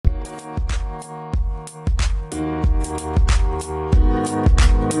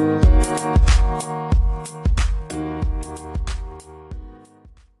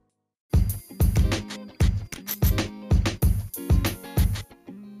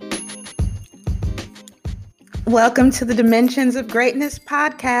Welcome to the Dimensions of Greatness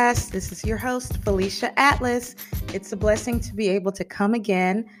podcast. This is your host, Felicia Atlas. It's a blessing to be able to come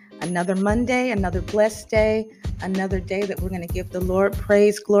again. Another Monday, another blessed day, another day that we're going to give the Lord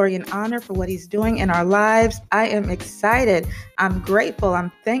praise, glory, and honor for what He's doing in our lives. I am excited. I'm grateful.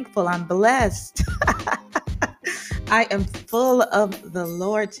 I'm thankful. I'm blessed. I am full of the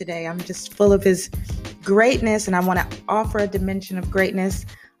Lord today. I'm just full of His greatness, and I want to offer a dimension of greatness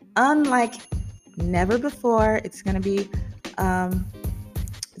unlike never before. It's going to be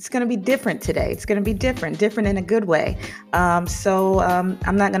different today. It's going to be different in a good way. So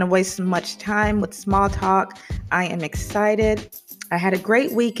I'm not going to waste much time with small talk. I am excited. I had a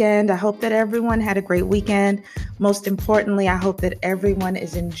great weekend. I hope that everyone had a great weekend. Most importantly, I hope that everyone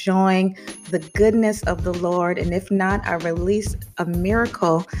is enjoying the goodness of the Lord. And if not, I release a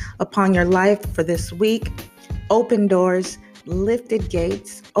miracle upon your life for this week. Open doors, lifted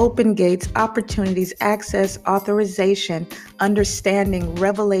gates, open gates, opportunities, access, authorization, understanding,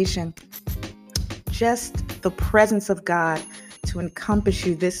 revelation, just the presence of God to encompass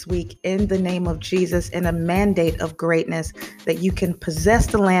you this week in the name of Jesus, in a mandate of greatness that you can possess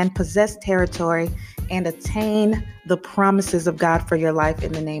the land, possess territory, and attain the promises of God for your life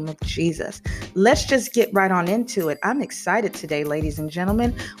in the name of Jesus. Let's just get right on into it. I'm excited today, ladies and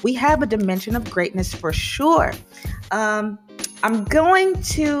gentlemen. We have a dimension of greatness for sure. I'm going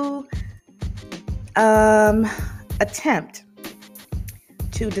to attempt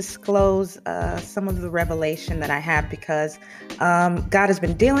to disclose some of the revelation that I have because God has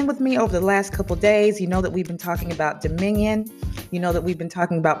been dealing with me over the last couple days. You know that we've been talking about dominion. You know that we've been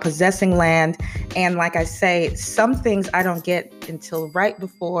talking about possessing land. And like I say, some things I don't get until right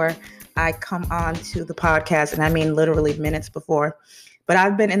before I come on to the podcast. And I mean literally minutes before. But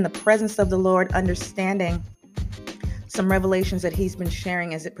I've been in the presence of the Lord, understanding some revelations that He's been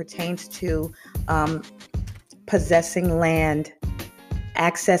sharing as it pertains to possessing land,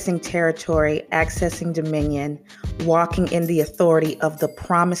 accessing territory, accessing dominion, walking in the authority of the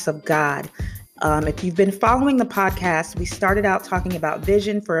promise of God. If you've been following the podcast, we started out talking about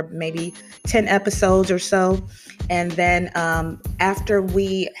vision for maybe 10 episodes or so. And then after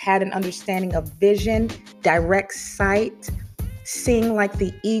we had an understanding of vision, direct sight, seeing like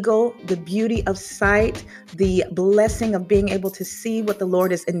the eagle, the beauty of sight, the blessing of being able to see what the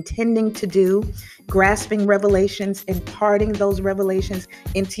Lord is intending to do, grasping revelations, imparting those revelations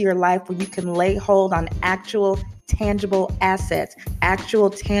into your life where you can lay hold on actual tangible assets, actual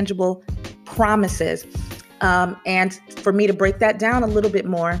tangible promises. And for me to break that down a little bit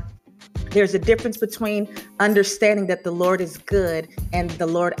more, there's a difference between understanding that the Lord is good and the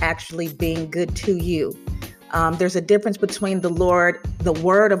Lord actually being good to you. There's a difference between the Lord, the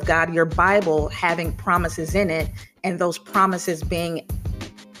Word of God, your Bible, having promises in it, and those promises being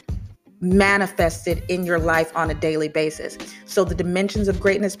manifested in your life on a daily basis. So the Dimensions of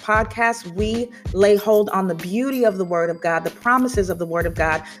Greatness podcast, we lay hold on the beauty of the Word of God, the promises of the Word of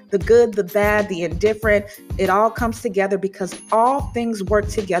God, the good, the bad, the indifferent. It all comes together because all things work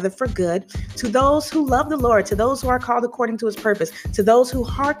together for good to those who love the Lord, to those who are called according to His purpose, to those who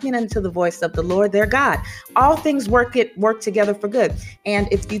hearken unto the voice of the Lord their God. All things work together for good. And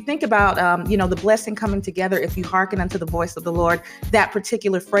if you think about, the blessing coming together, if you hearken unto the voice of the Lord, that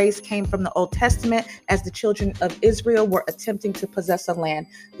particular phrase came from the Old Testament as the children of Israel were attempting to possess a land.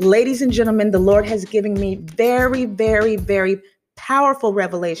 Ladies and gentlemen, the Lord has given me very, very, very powerful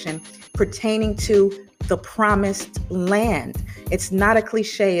revelation pertaining to the promised land. It's not a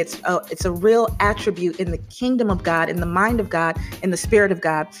cliche. It's a real attribute in the kingdom of God, in the mind of God, in the spirit of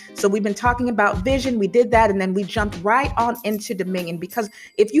God. So we've been talking about vision. We did that. And then we jumped right on into dominion, because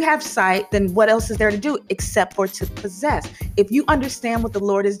if you have sight, then what else is there to do except for to possess? If you understand what the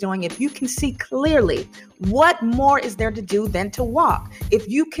Lord is doing, if you can see clearly, what more is there to do than to walk? If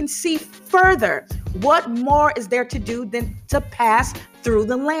you can see further, what more is there to do than to pass through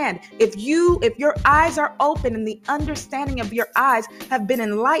the land? If your eyes are open and the understanding of your eyes have been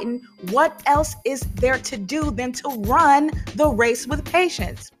enlightened, what else is there to do than to run the race with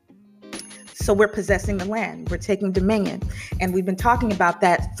patience? So we're possessing the land. We're taking dominion. And we've been talking about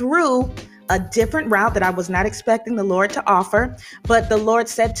that through a different route that I was not expecting the Lord to offer. But the Lord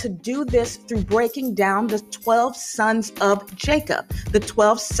said to do this through breaking down the 12 sons of Jacob, the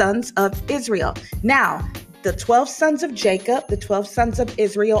 12 sons of Israel. Now, the 12 sons of Jacob, the 12 sons of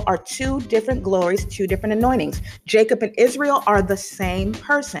Israel are two different glories, two different anointings. Jacob and Israel are the same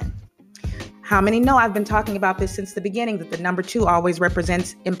person. How many know I've been talking about this since the beginning, that the number 2 always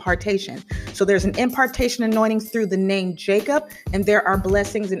represents impartation. So there's an impartation anointing through the name Jacob, and there are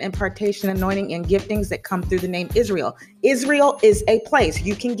blessings and impartation anointing and giftings that come through the name Israel. Israel is a place.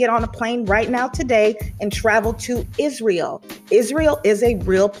 You can get on a plane right now today and travel to Israel. Israel is a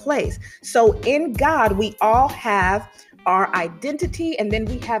real place. So in God, we all have our identity, and then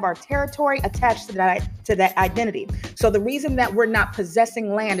we have our territory attached to that identity. So the reason that we're not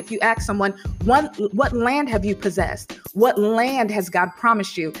possessing land, if you ask someone, what land have you possessed? What land has God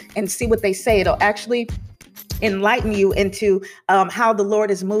promised you? And see what they say. It'll actually enlighten you into how the Lord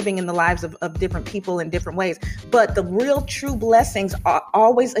is moving in the lives of different people in different ways. But the real true blessings are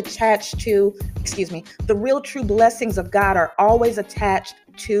always attached to, the real true blessings of God are always attached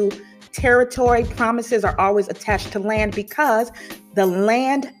to territory. Promises are always attached to land, because the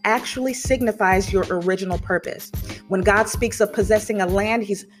land actually signifies your original purpose. When God speaks of possessing a land,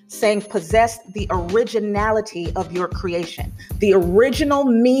 he's saying possess the originality of your creation. The original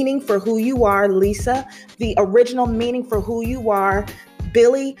meaning for who you are, Lisa. The original meaning for who you are,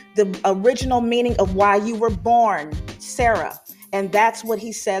 Billy. The original meaning of why you were born, Sarah. And that's what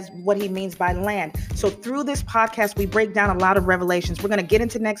he says, what he means by land. So through this podcast, we break down a lot of revelations. We're going to get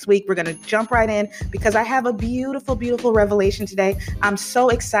into next week. We're going to jump right in, because I have a beautiful, beautiful revelation today. I'm so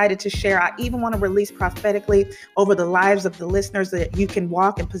excited to share. I even want to release prophetically over the lives of the listeners that you can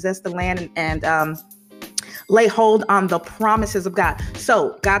walk and possess the land and lay hold on the promises of God.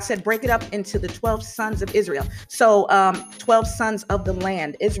 So God said, break it up into the 12 sons of Israel. So 12 sons of the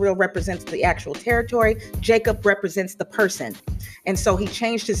land. Israel represents the actual territory. Jacob represents the person. And so he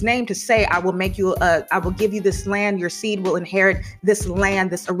changed his name to say, I will give you this land. Your seed will inherit this land,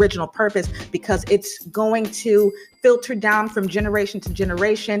 this original purpose, because it's going to filter down from generation to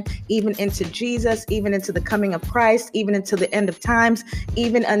generation, even into Jesus, even into the coming of Christ, even into the end of times,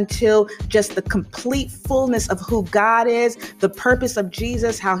 even until just the complete fullness of who God is, the purpose of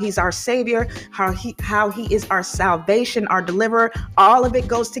Jesus, how he's our savior, how he is our salvation, our deliverer. All of it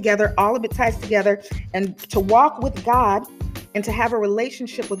goes together. All of it ties together. And to walk with God and to have a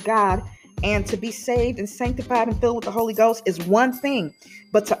relationship with God and to be saved and sanctified and filled with the Holy Ghost is one thing.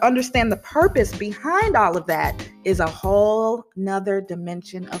 But to understand the purpose behind all of that is a whole nother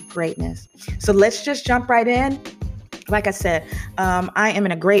dimension of greatness. So let's just jump right in. Like I said, I am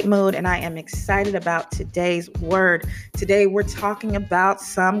in a great mood and I am excited about today's word. Today, we're talking about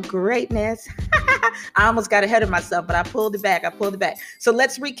some greatness. I almost got ahead of myself, but I pulled it back. So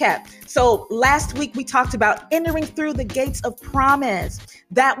let's recap. So last week we talked about entering through the gates of promise.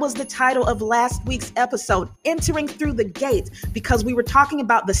 That was the title of last week's episode, entering through the gates, because we were talking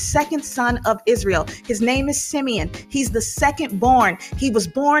about the second son of Israel. His name is Simeon. He's the second born. He was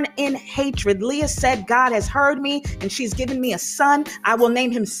born in hatred. Leah said, God has heard me and she's given me a son. I will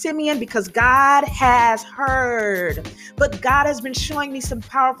name him Simeon because God has heard. But God has been showing me some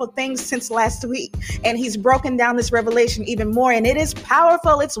powerful things since last week, and he's broken down this revelation even more. And it is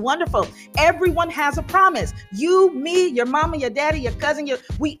powerful. It's wonderful. Everyone has a promise. You, me, your mama, your daddy, your cousin,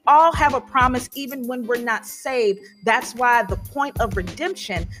 we all have a promise, even when we're not saved. That's why the point of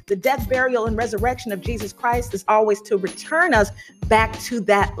redemption, the death, burial, and resurrection of Jesus Christ, is always to return us back to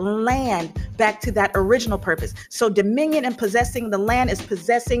that land, back to that original purpose. So dominion and possessing the land is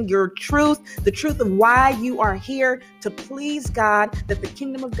possessing your truth, the truth of why you are here, to please God, that the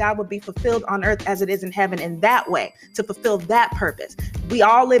kingdom of God will be fulfilled on earth as it is in heaven, in that way, to fulfill that purpose. We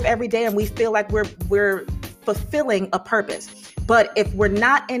all live every day and we feel like we're fulfilling a purpose. But if we're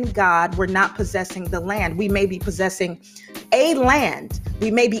not in God, we're not possessing the land. We may be possessing a land.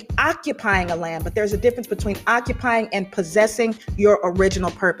 We may be occupying a land, but there's a difference between occupying and possessing your original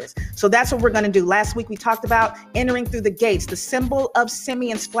purpose. So that's what we're going to do. Last week, we talked about entering through the gates. The symbol of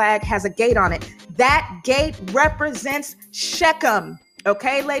Simeon's flag has a gate on it. That gate represents Shechem.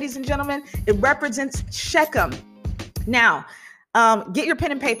 Okay, ladies and gentlemen, it represents Shechem. Now, get your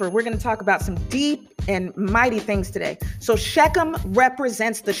pen and paper. We're going to talk about some deep and mighty things today. So Shechem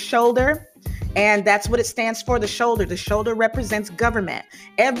represents the shoulder, and that's what it stands for, the shoulder. The shoulder represents government.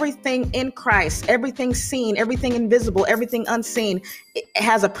 Everything in Christ, everything seen, everything invisible, everything unseen, it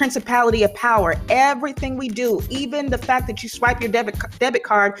has a principality of power. Everything we do, even the fact that you swipe your debit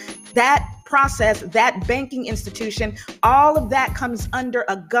card, that process, that banking institution, all of that comes under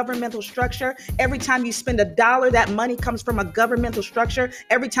a governmental structure. Every time you spend $1, that money comes from a governmental structure.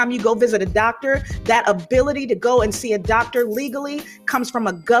 Every time you go visit a doctor, that ability to go and see a doctor legally comes from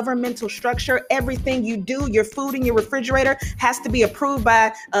a governmental structure. Everything you do, your food in your refrigerator, has to be approved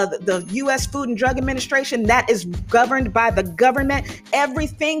by the U.S. Food and Drug Administration. That is governed by the government.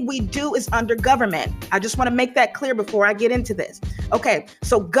 Everything we do is under government. I just want to make that clear before I get into this. Okay,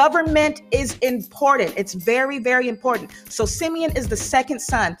 so government is important. It's very, very important. So Simeon is the second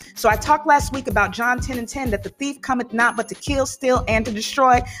son. So I talked last week about John 10:10, that the thief cometh not but to kill, steal, and to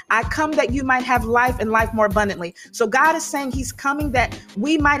destroy. I come that you might have life and life more abundantly. So God is saying he's coming that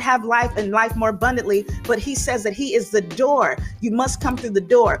we might have life and life more abundantly, but he says that he is the door. You must come through the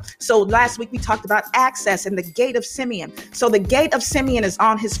door. So last week we talked about access and the gate of Simeon. So the gate of Simeon is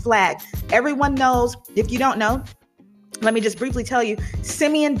on his flag. Everyone knows. If you don't know, let me just briefly tell you,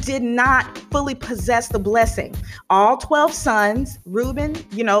 Simeon did not fully possess the blessing. All 12 sons, Reuben,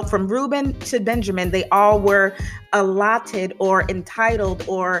 from Reuben to Benjamin, they all were allotted or entitled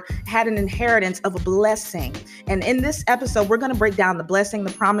or had an inheritance of a blessing. And in this episode, we're going to break down the blessing,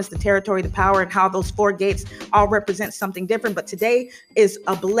 the promise, the territory, the power, and how those four gates all represent something different. But today is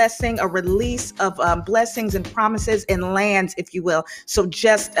a blessing, a release of blessings and promises and lands, if you will. So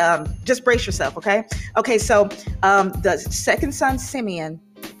just brace yourself, okay? Okay, so the second son, Simeon,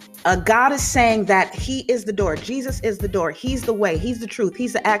 God is saying that he is the door. Jesus is the door. He's the way. He's the truth.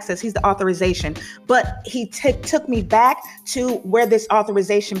 He's the access. He's the authorization. But he took me back to where this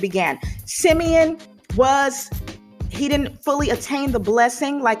authorization began. Simeon he didn't fully attain the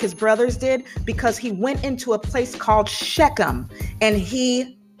blessing like his brothers did because he went into a place called Shechem and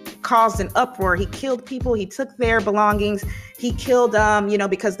he caused an uproar. He killed people. He took their belongings. He killed,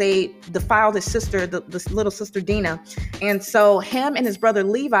 because they defiled his sister, the little sister Dinah. And so him and his brother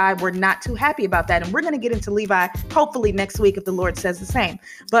Levi were not too happy about that. And we're going to get into Levi hopefully next week if the Lord says the same.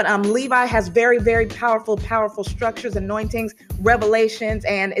 But Levi has very, very powerful structures, anointings, revelations,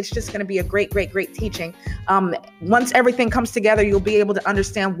 and it's just going to be a great, great, great teaching. Once everything comes together, you'll be able to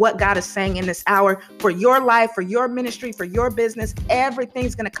understand what God is saying in this hour for your life, for your ministry, for your business.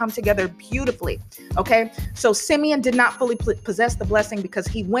 Everything's going to come together beautifully. Okay. So Simeon did not fully possess the blessing because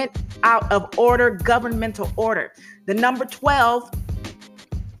he went out of order, governmental order. The number 12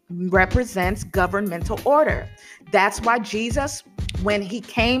 represents governmental order. That's why Jesus, when he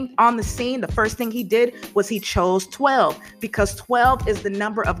came on the scene, the first thing he did was he chose 12 because 12 is the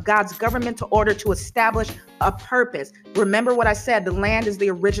number of God's governmental order to establish a purpose. Remember what I said, the land is the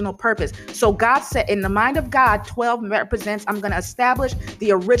original purpose. So God said, in the mind of God, 12 represents, I'm going to establish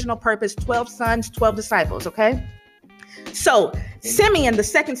the original purpose, 12 sons, 12 disciples, okay? So Simeon, the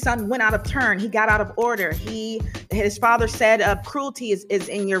second son, went out of turn. He got out of order. His father said, cruelty is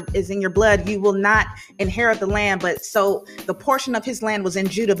in your blood. You will not inherit the land. But so the portion of his land was in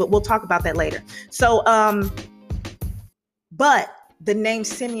Judah, but we'll talk about that later. So, but the name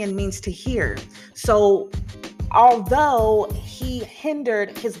Simeon means to hear. So although he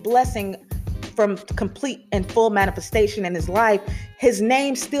hindered his blessing from complete and full manifestation in his life, his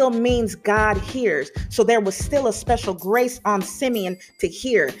name still means God hears. So there was still a special grace on Simeon to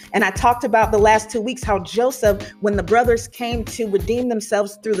hear. And I talked about the last 2 weeks how Joseph, when the brothers came to redeem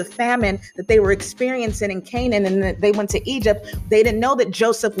themselves through the famine that they were experiencing in Canaan and they went to Egypt, they didn't know that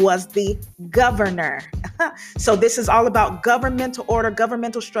Joseph was the governor. So this is all about governmental order,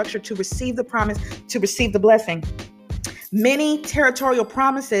 governmental structure to receive the promise, to receive the blessing. Many territorial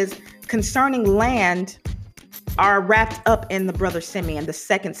promises concerning land are wrapped up in the brother Simeon, the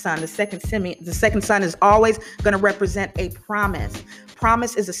second son. The second son is always going to represent a promise.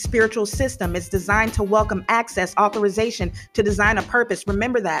 Promise is a spiritual system. It's designed to welcome access, authorization, to design a purpose.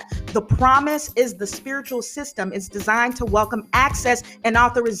 Remember that. The promise is the spiritual system. It's designed to welcome access and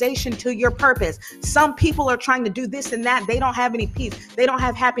authorization to your purpose. Some people are trying to do this and that. They don't have any peace. They don't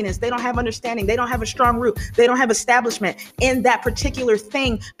have happiness. They don't have understanding. They don't have a strong root. They don't have establishment in that particular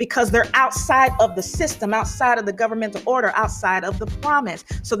thing because they're outside of the system, outside of the governmental order, outside of the promise,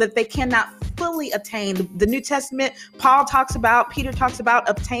 so that they cannot fully attain. The New Testament, Peter talks about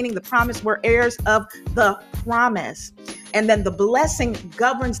obtaining the promise. We're heirs of the promise. And then the blessing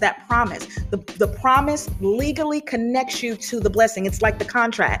governs that promise. The promise legally connects you to the blessing. It's like the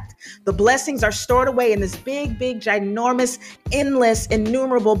contract. The blessings are stored away in this big, ginormous, endless,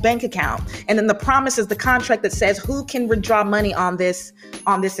 innumerable bank account. And then the promise is the contract that says who can withdraw money on this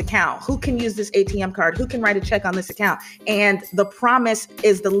account, who can use this ATM card, who can write a check on this account. And the promise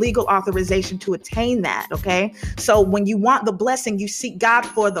is the legal authorization to attain that. Okay. So when you want the blessing, you seek God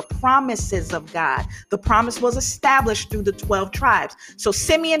for the promises of God. The promise was established through the 12 tribes. So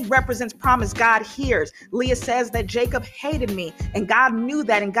Simeon represents promise. God hears. Leah says that Jacob hated me and God knew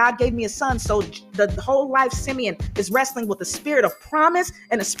that and God gave me a son. So the whole life Simeon is wrestling with the spirit of promise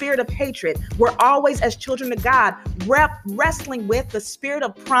and a spirit of hatred. We're always, as children of God, wrestling with the spirit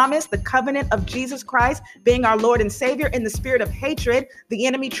of promise, the covenant of Jesus Christ being our Lord and Savior, and the spirit of hatred, the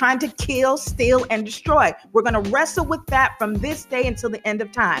enemy trying to kill, steal, and destroy. We're going to wrestle with that from this day until the end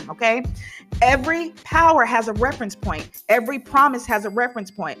of time. Okay. Every power has a reference point. Every promise has a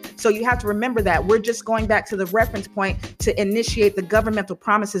reference point. So you have to remember that. We're just going back to the reference point to initiate the governmental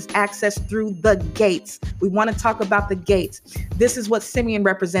promises access through the gates. We want to talk about the gates. This is what Simeon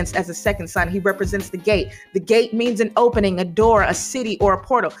represents as a second son. He represents the gate. The gate means an opening, a door, a city, or a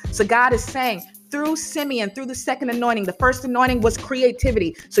portal. So God is saying, through Simeon, through the second anointing, the first anointing was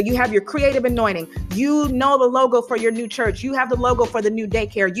creativity. So you have your creative anointing. You know the logo for your new church. You have the logo for the new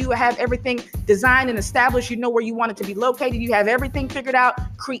daycare. You have everything designed and established. You know where you want it to be located. You have everything figured out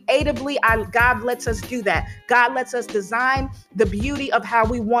creatively. God lets us do that. God lets us design the beauty of how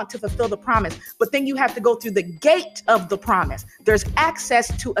we want to fulfill the promise. But then you have to go through the gate of the promise. There's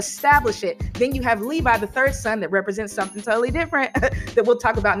access to establish it. Then you have Levi, the third son, that represents something totally different that we'll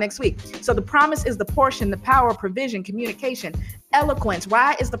talk about next week. So the promise is the portion, the power, provision, communication, eloquence.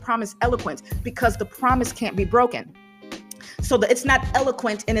 Why is the promise eloquent? Because the promise can't be broken. So it's not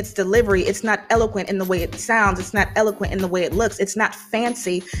eloquent in its delivery. It's not eloquent in the way it sounds. It's not eloquent in the way it looks. It's not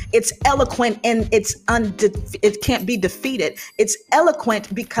fancy. It's eloquent in it can't be defeated. It's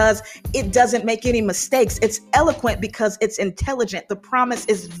eloquent because it doesn't make any mistakes. It's eloquent because it's intelligent. The promise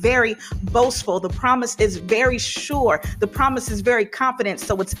is very boastful. The promise is very sure. The promise is very confident.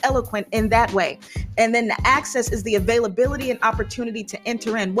 So it's eloquent in that way. And then the access is the availability and opportunity to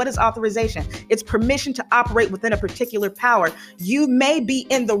enter in. What is authorization? It's permission to operate within a particular power. You may be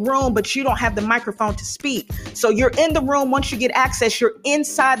in the room, but you don't have the microphone to speak. So you're in the room. Once you get access, you're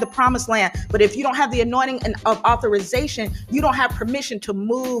inside the promised land. But if you don't have the anointing of authorization, you don't have permission to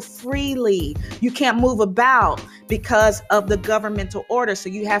move freely. You can't move about because of the governmental order. So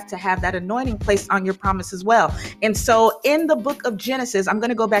you have to have that anointing placed on your promise as well. And so in the book of Genesis, I'm going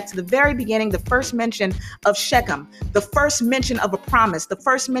to go back to the very beginning, the first mention of Shechem, the first mention of a promise, the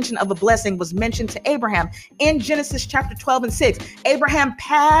first mention of a blessing was mentioned to Abraham in Genesis chapter 12 and 6. Abraham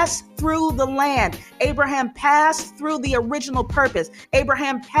passed through the land. Abraham passed through the original purpose.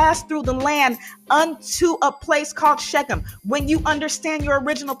 Abraham passed through the land unto a place called Shechem. When you understand your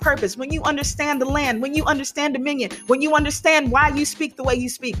original purpose, when you understand the land, when you understand dominion, when you understand why you speak the way you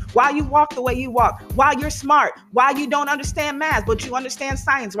speak, why you walk the way you walk, why you're smart, why you don't understand math, but you understand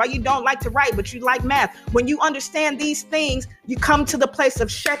science, why you don't like to write, but you like math. When you understand these things, you come to the place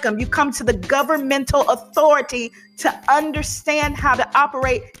of Shechem. You come to the governmental authority to understand how to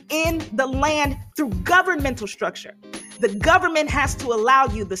operate in the land through governmental structure. The government has to allow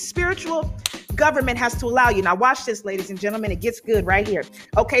you, the spiritual government has to allow you. Now watch this, ladies and gentlemen, it gets good right here.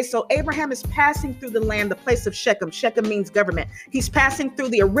 Okay, so Abraham is passing through the land, the place of Shechem. Shechem means government. He's passing through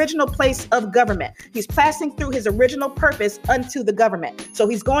the original place of government. He's passing through his original purpose unto the government. So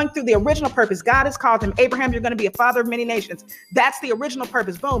he's going through the original purpose. God has called him, Abraham, you're going to be a father of many nations. That's the original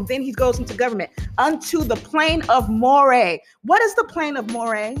purpose. Boom. Then he goes into government unto the plain of Moreh. What is the plain of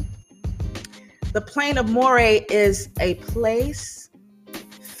Moreh? The plain of Moreh is a place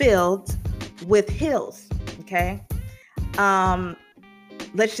filled with hills. Okay.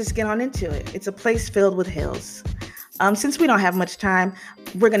 Let's just get on into it. It's a place filled with hills. Since we don't have much time,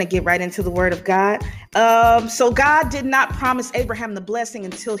 we're going to get right into the word of God. So God did not promise Abraham the blessing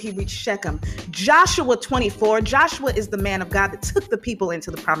until he reached Shechem. Joshua 24, Joshua is the man of God that took the people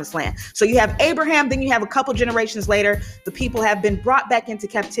into the promised land. So you have Abraham, then you have a couple generations later, the people have been brought back into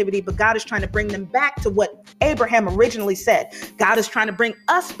captivity, but God is trying to bring them back to what Abraham originally said. God is trying to bring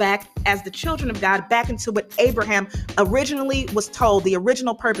us back as the children of God back into what Abraham originally was told, the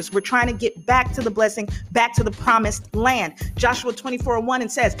original purpose. We're trying to get back to the blessing, back to the promised land. Joshua 24:1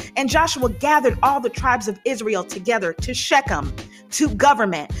 and says, and Joshua gathered all the tribes of Israel together to Shechem, to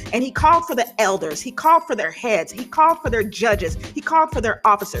government. And he called for the elders. He called for their heads. He called for their judges. He called for their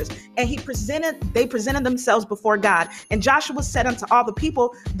officers. And they presented themselves before God. And Joshua said unto all the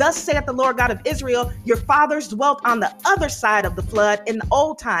people, thus saith the Lord God of Israel, your fathers dwelt on the other side of the flood in the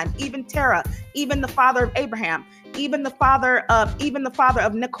old time, even Terah, even the father of Abraham, even the father of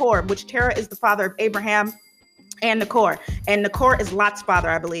Nachor, which Terah is the father of Abraham and Nachor. And Nachor is Lot's father,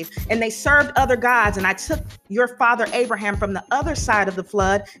 I believe. And they served other gods. And I took your father Abraham from the other side of the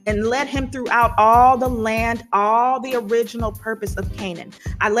flood and led him throughout all the land, all the original purpose of Canaan.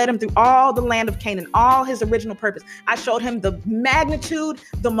 I led him through all the land of Canaan, all his original purpose. I showed him the magnitude,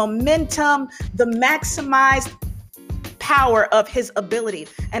 the momentum, the maximized power of his ability.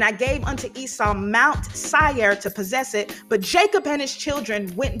 And I gave unto Esau Mount Seir to possess it, but Jacob and his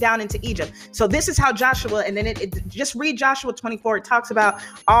children went down into Egypt. So this is how Joshua, and then it just read Joshua 24. It talks about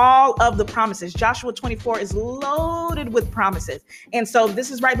all of the promises. Joshua 24 is loaded with promises. And so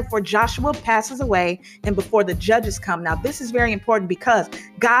this is right before Joshua passes away and before the judges come. Now, this is very important because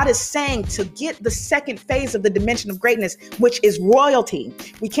God is saying to get the second phase of the dimension of greatness, which is royalty.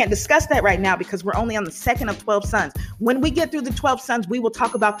 We can't discuss that right now because we're only on the second of 12 sons. When we get through the 12 sons, we will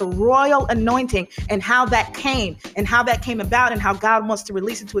talk about the royal anointing and how that came about and how God wants to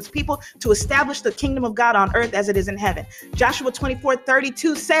release it to his people to establish the kingdom of God on earth as it is in heaven. Joshua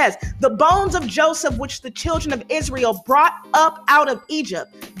 24:32 says, the bones of Joseph, which the children of Israel brought up out of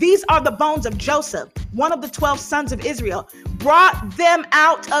Egypt. These are the bones of Joseph, one of the 12 sons of Israel, brought them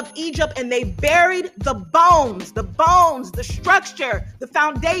out of Egypt, and they buried the bones, the structure, the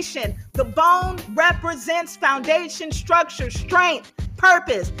foundation. The bone represents foundation, structure, strength,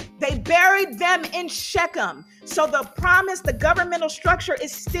 purpose. They buried them in Shechem. So the promise, the governmental structure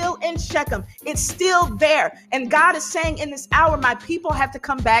is still in Shechem. It's still there. And God is saying in this hour, my people have to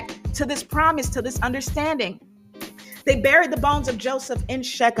come back to this promise, to this understanding. They buried the bones of Joseph in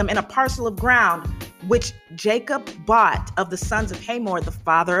Shechem in a parcel of ground, which Jacob bought of the sons of Hamor, the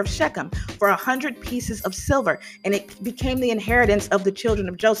father of Shechem, for 100 pieces of silver. And it became the inheritance of the children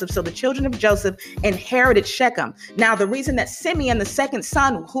of Joseph. So the children of Joseph inherited Shechem. Now, the reason that Simeon, the second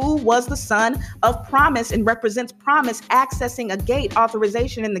son, who was the son of promise and represents promise, accessing a gate,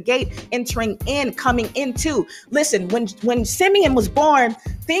 authorization in the gate, entering in, coming into. Listen, when Simeon was born,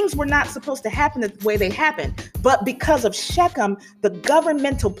 things were not supposed to happen the way they happened. But because of Shechem, the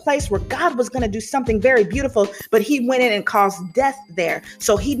governmental place where God was going to do something very beautiful, but he went in and caused death there.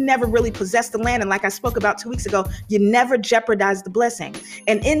 So he never really possessed the land. And like I spoke about 2 weeks ago, you never jeopardize the blessing.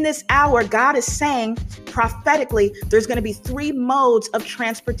 And in this hour, God is saying prophetically, there's going to be 3 modes of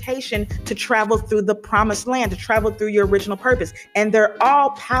transportation to travel through the promised land, to travel through your original purpose. And they're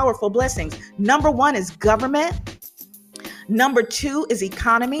all powerful blessings. Number 1 is government. Number 2 is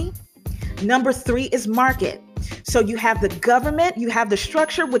economy. Number 3 is market. So you have the government, you have the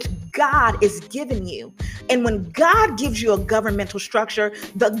structure which God is giving you. And when God gives you a governmental structure,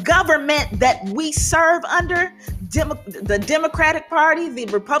 the government that we serve under, the Democratic Party, the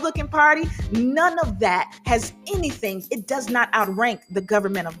Republican Party, none of that has anything. It does not outrank the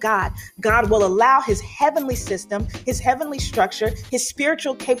government of God. God will allow his heavenly system, his heavenly structure, his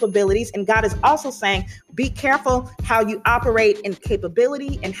spiritual capabilities. And God is also saying, be careful how you operate in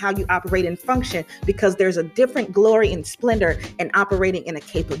capability and how you operate in function, because there's a different glory and splendor in operating in a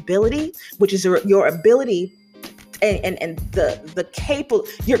capability, which is your ability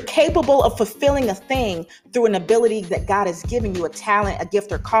you're capable of fulfilling a thing through an ability that God has given you, a talent, a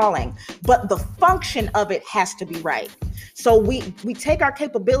gift, or calling. But the function of it has to be right. So we take our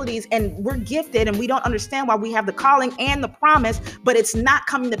capabilities and we're gifted and we don't understand why we have the calling and the promise, but it's not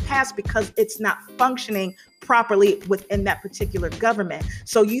coming to pass because it's not functioning properly within that particular government.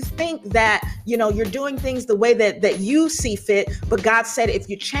 So you think that, you're doing things the way that you see fit, but God said, if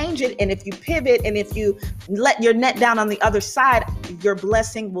you change it and if you pivot and if you let your net down on the other side, your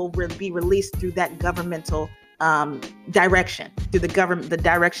blessing will be released through that governmental direction, through the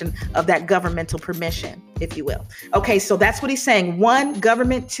direction of that governmental permission, if you will. Okay, so that's what he's saying. 1,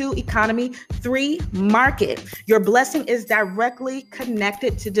 government. 2, economy. 3, market. Your blessing is directly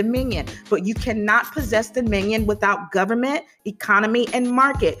connected to dominion, but you cannot possess dominion without government, economy, and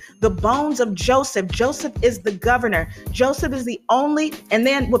market. The bones of Joseph. Joseph is the governor. Joseph is the only, and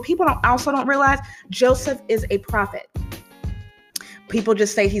then what people don't realize, Joseph is a prophet. People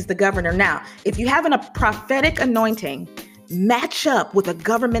just say he's the governor. Now, if you have a prophetic anointing, match up with a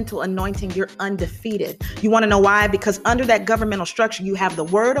governmental anointing, you're undefeated. You want to know why? Because under that governmental structure, you have the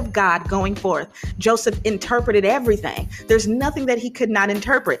word of God going forth. Joseph interpreted everything. There's nothing that he could not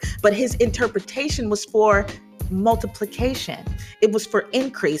interpret, but his interpretation was for multiplication. It was for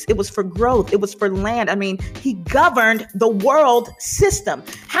increase. It was for growth. It was for land. I mean, he governed the world system.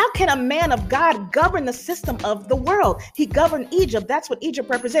 How can a man of God govern the system of the world? He governed Egypt. That's what Egypt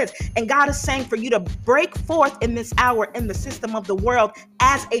represents. And God is saying for you to break forth in this hour in the system of the world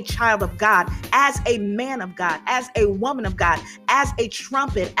as a child of God, as a man of God, as a woman of God, as a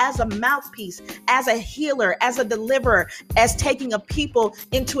trumpet, as a mouthpiece, as a healer, as a deliverer, as taking a people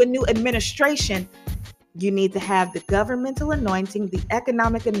into a new administration. You need to have the governmental anointing, the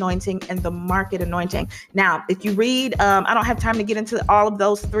economic anointing, and the market anointing. Now, if you read, I don't have time to get into all of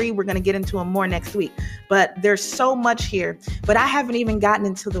those 3. We're going to get into them more next week. But there's so much here. But I haven't even gotten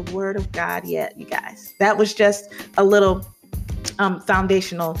into the word of God yet, you guys. That was just a little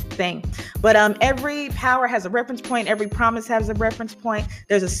foundational thing. But every power has a reference point. Every promise has a reference point.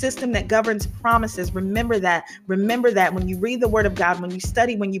 There's a system that governs promises. Remember that. Remember that when you read the word of God, when you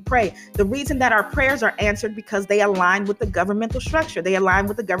study, when you pray, the reason that our prayers are answered because they align with the governmental structure. They align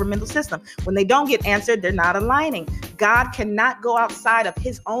with the governmental system. When they don't get answered, they're not aligning. God cannot go outside of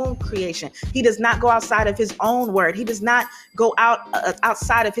his own creation. He does not go outside of his own word. He does not go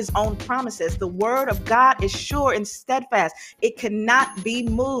outside of his own promises. The word of God is sure and steadfast. It cannot be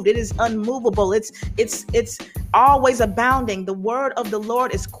moved. It is unmovable. It's always abounding. The word of the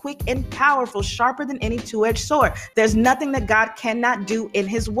Lord is quick and powerful, sharper than any two-edged sword. There's nothing that God cannot do in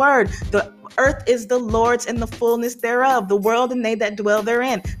his word. The earth is the Lord's and the fullness thereof, the world and they that dwell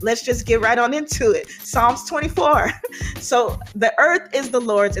therein. Let's just get right on into it. Psalms 24. So the earth is the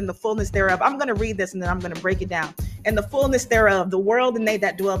Lord's and the fullness thereof. I'm going to read this and then I'm going to break it down. And the fullness thereof, the world and they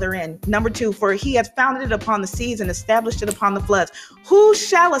that dwell therein. Number 2, for he hath founded it upon the seas and established it upon the floods. Who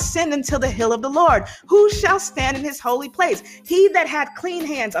shall ascend into the hill of the Lord? Who shall stand in his holy place? He that hath clean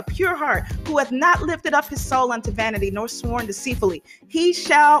hands, a pure heart, who hath not lifted up his soul unto vanity, nor sworn deceitfully. He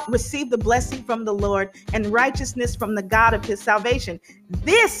shall receive the blessing from the Lord and righteousness from the God of his salvation.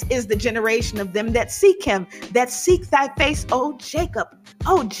 This is the generation of them that seek him, that seek thy face, O Jacob.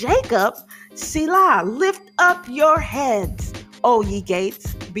 O Jacob, Selah, lift up your heads, O ye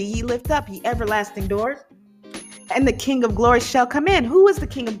gates, be ye lift up, ye everlasting doors, and the King of glory shall come in. Who is the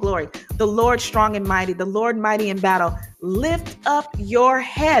King of glory? The Lord strong and mighty, the Lord mighty in battle. Lift up your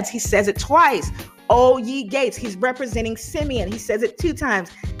heads. He says it twice. O ye gates. He's representing Simeon. He says it 2 times.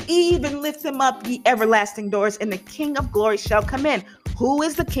 Even lift them up, ye everlasting doors, and the King of glory shall come in. Who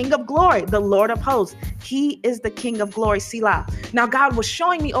is the King of glory? The Lord of hosts. He is the King of glory, Selah. Now, God was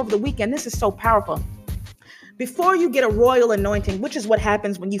showing me over the weekend, this is so powerful. Before you get a royal anointing, which is what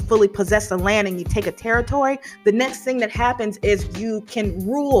happens when you fully possess a land and you take a territory, the next thing that happens is you can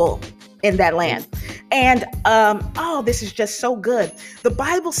rule in that land. And this is just so good. The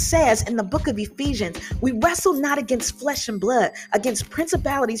Bible says in the book of Ephesians, we wrestle not against flesh and blood, against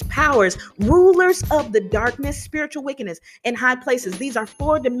principalities, powers, rulers of the darkness, spiritual wickedness in high places. These are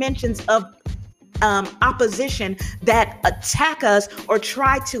 4 dimensions of opposition that attack us or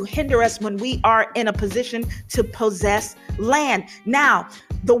try to hinder us when we are in a position to possess land. Now,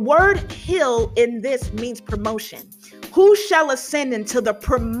 the word hill in this means promotion. Who shall ascend into the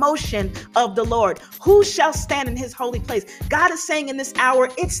promotion of the Lord? Who shall stand in his holy place? God is saying in this hour,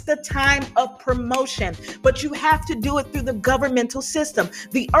 it's the time of promotion, but you have to do it through the governmental system.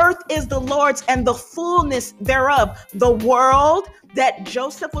 The earth is the Lord's and the fullness thereof. The world that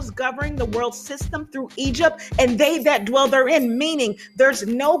Joseph was governing, the world system through Egypt, and they that dwell therein, meaning there's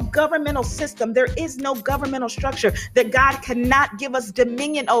no governmental system, there is no governmental structure that God cannot give us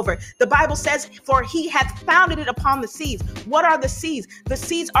dominion over. The Bible says, for he hath founded it upon the seas. What are the seas? The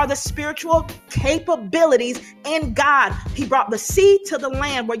seas are the spiritual capabilities in God. He brought the sea to the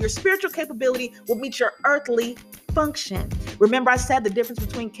land where your spiritual capability will meet your earthly function. Remember I said the difference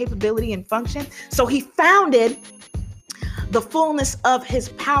between capability and function? So he founded the fullness of his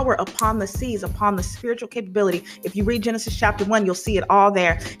power upon the seas, upon the spiritual capability. If you read Genesis chapter 1, you'll see it all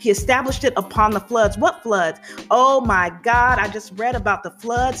there. He established it upon the floods. What floods? Oh my God. I just read about the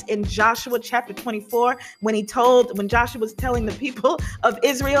floods in Joshua chapter 24 when Joshua was telling the people of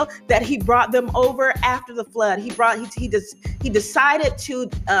Israel that he brought them over after the flood. He decided to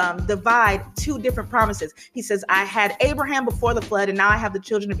divide 2 different promises. He says, I had Abraham before the flood and now I have the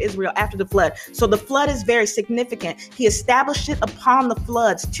children of Israel after the flood. So the flood is very significant. He established it upon the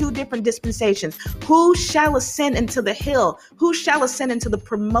floods, 2 different dispensations. Who shall ascend into the hill? Who shall ascend into the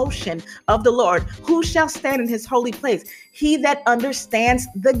promotion of the Lord? Who shall stand in his holy place? He that understands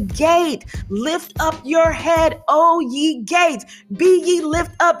the gate. Lift up your head, O ye gates. Be ye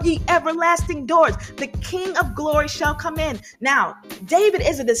lift up, ye everlasting doors. The King of glory shall come in. Now, David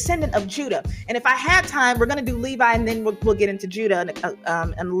is a descendant of Judah. And if I had time, we're going to do Levi and then we'll get into Judah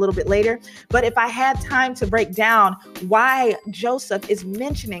in a little bit later. But if I had time to break down why David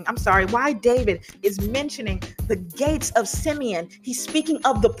is mentioning the gates of Simeon, he's speaking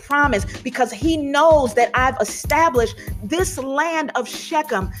of the promise because he knows that I've established this land of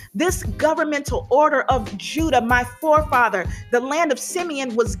Shechem, this governmental order of Judah, my forefather. The land of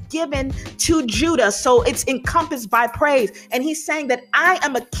Simeon was given to Judah, so it's encompassed by praise. And he's saying that I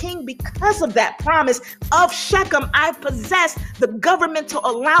am a king because of that promise of Shechem. I possess the governmental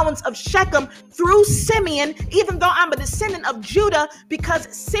allowance of Shechem through Simeon, even though I'm a descendant of Judah, because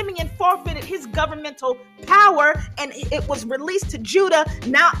Simeon forfeited his governmental power and it was released to Judah.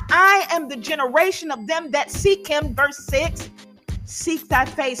 Now I am the generation of them that seek him. Verse 6, seek thy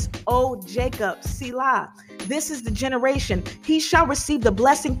face, O Jacob, Selah. This is the generation. He shall receive the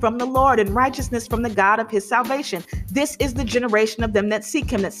blessing from the Lord and righteousness from the God of his salvation. This is the generation of them that seek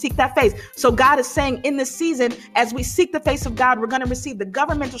him, that seek that face. So God is saying in this season, as we seek the face of God, we're going to receive the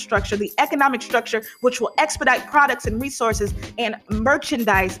governmental structure, the economic structure, which will expedite products and resources and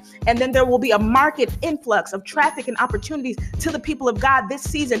merchandise. And then there will be a market influx of traffic and opportunities to the people of God this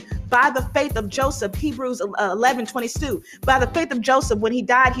season by the faith of Joseph. Hebrews 11:22. By the faith of Joseph, when he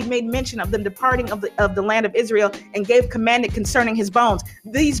died, he made mention of them departing of the land of Israel and gave commandment concerning his bones.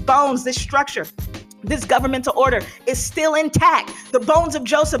 These bones, this structure, this governmental order is still intact. The bones of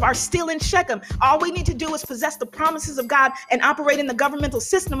Joseph are still in Shechem. All we need to do is possess the promises of God and operate in the governmental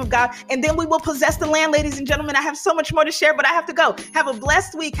system of God, and then we will possess the land, ladies and gentlemen. I have so much more to share, but I have to go. Have a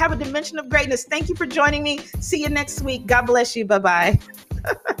blessed week. Have a dimension of greatness. Thank you for joining me. See you next week. God bless you. Bye-bye.